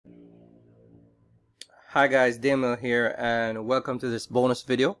Hi guys, Daniel here and welcome to this bonus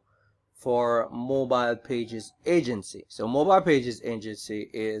video for Mobile Pages Agency. So Mobile Pages Agency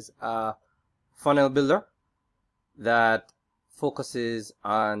is a funnel builder that focuses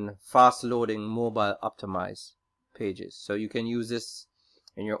on fast loading mobile optimized pages. So you can use this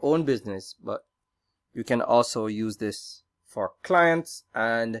in your own business, but you can also use this for clients,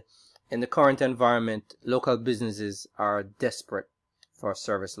 and in the current environment, local businesses are desperate for a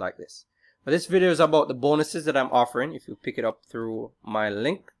service like this. But this video is about the bonuses that I'm offering if you pick it up through my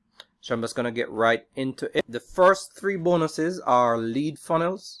link. So I'm just going to get right into it. The first three bonuses are lead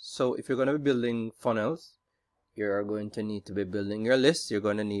funnels. So if you're going to be building funnels, you're going to need to be building your list. You're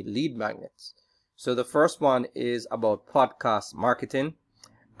going to need lead magnets. So the first one is about podcast marketing.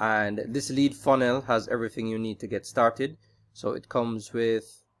 And this lead funnel has everything you need to get started. So it comes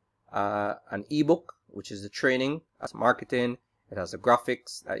with an ebook, which is the training as marketing. It has the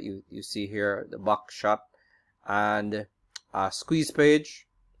graphics that you see here, the box shot, and a squeeze page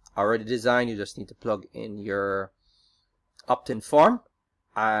already designed. You just need to plug in your opt-in form.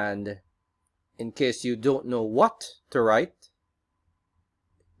 And in case you don't know what to write,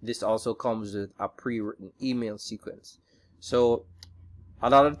 this also comes with a pre-written email sequence. So a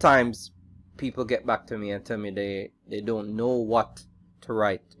lot of times people get back to me and tell me they don't know what to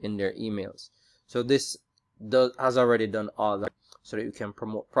write in their emails. So this has already done all that, so that you can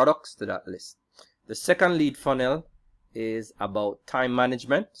promote products to that list. The second lead funnel is about time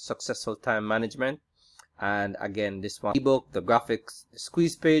management, successful time management. And again, this one, ebook, the graphics, the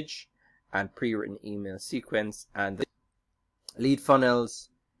squeeze page, and pre-written email sequence. And the lead funnels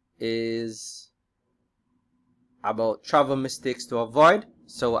is about travel mistakes to avoid.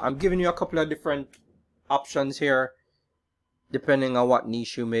 So I'm giving you a couple of different options here, depending on what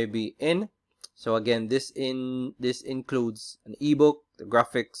niche you may be in. So again, this includes an ebook, the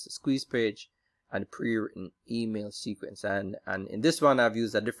graphics, the squeeze page, and pre-written email sequence. And in this one, I've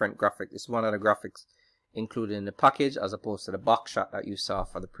used a different graphic. This is one of the graphics included in the package, as opposed to the box shot that you saw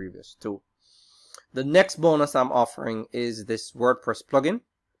for the previous two. The next bonus I'm offering is this WordPress plugin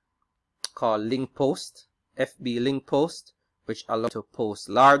called Link Post, FB Link Post, which allows you to post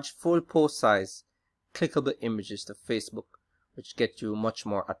large, full post size, clickable images to Facebook, which get you much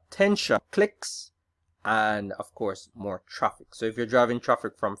more attention, clicks, and of course more traffic. So if you're driving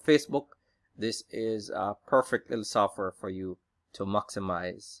traffic from Facebook, this is a perfect little software for you to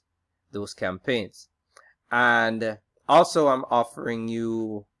maximize those campaigns. And also I'm offering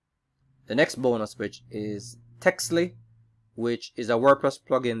you the next bonus, which is Textly, which is a WordPress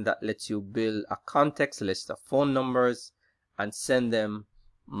plugin that lets you build a context list of phone numbers and send them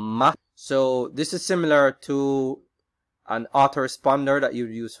mass. So this is similar to an autoresponder that you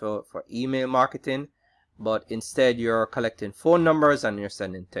use for email marketing, but instead you're collecting phone numbers and you're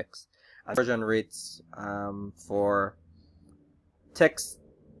sending text. And conversion rates for text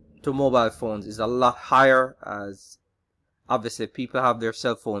to mobile phones is a lot higher, as obviously people have their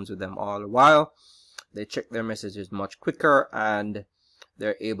cell phones with them all the while. They check their messages much quicker and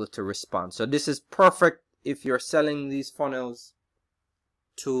they're able to respond. So this is perfect if you're selling these funnels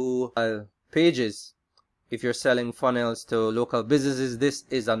to pages. If you're selling funnels to local businesses, this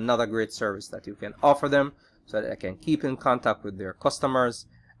is another great service that you can offer them, so that they can keep in contact with their customers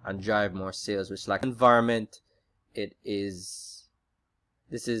and drive more sales. Which, like environment, the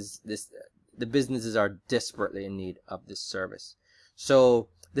businesses are desperately in need of this service. So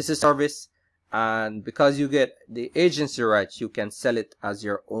this is service, and because you get the agency rights, you can sell it as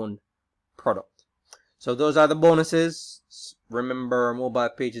your own product. So those are the bonuses. Remember, Mobile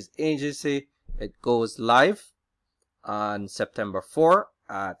Pages Agency, it goes live on September 4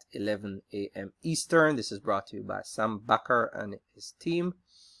 at 11 a.m. Eastern. This is brought to you by Sam Bakker and his team,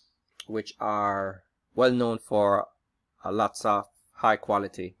 which are well known for lots of high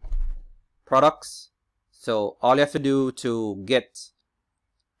quality products. So all you have to do to get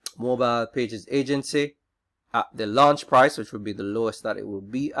Mobile Pages Agency at the launch price, which will be the lowest that it will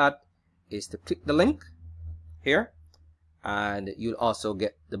be at, is to click the link here, and you'll also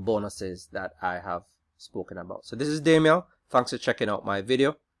get the bonuses that I have spoken about. So this is Damiel. Thanks for checking out my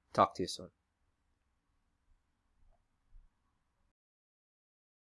video. Talk to you soon.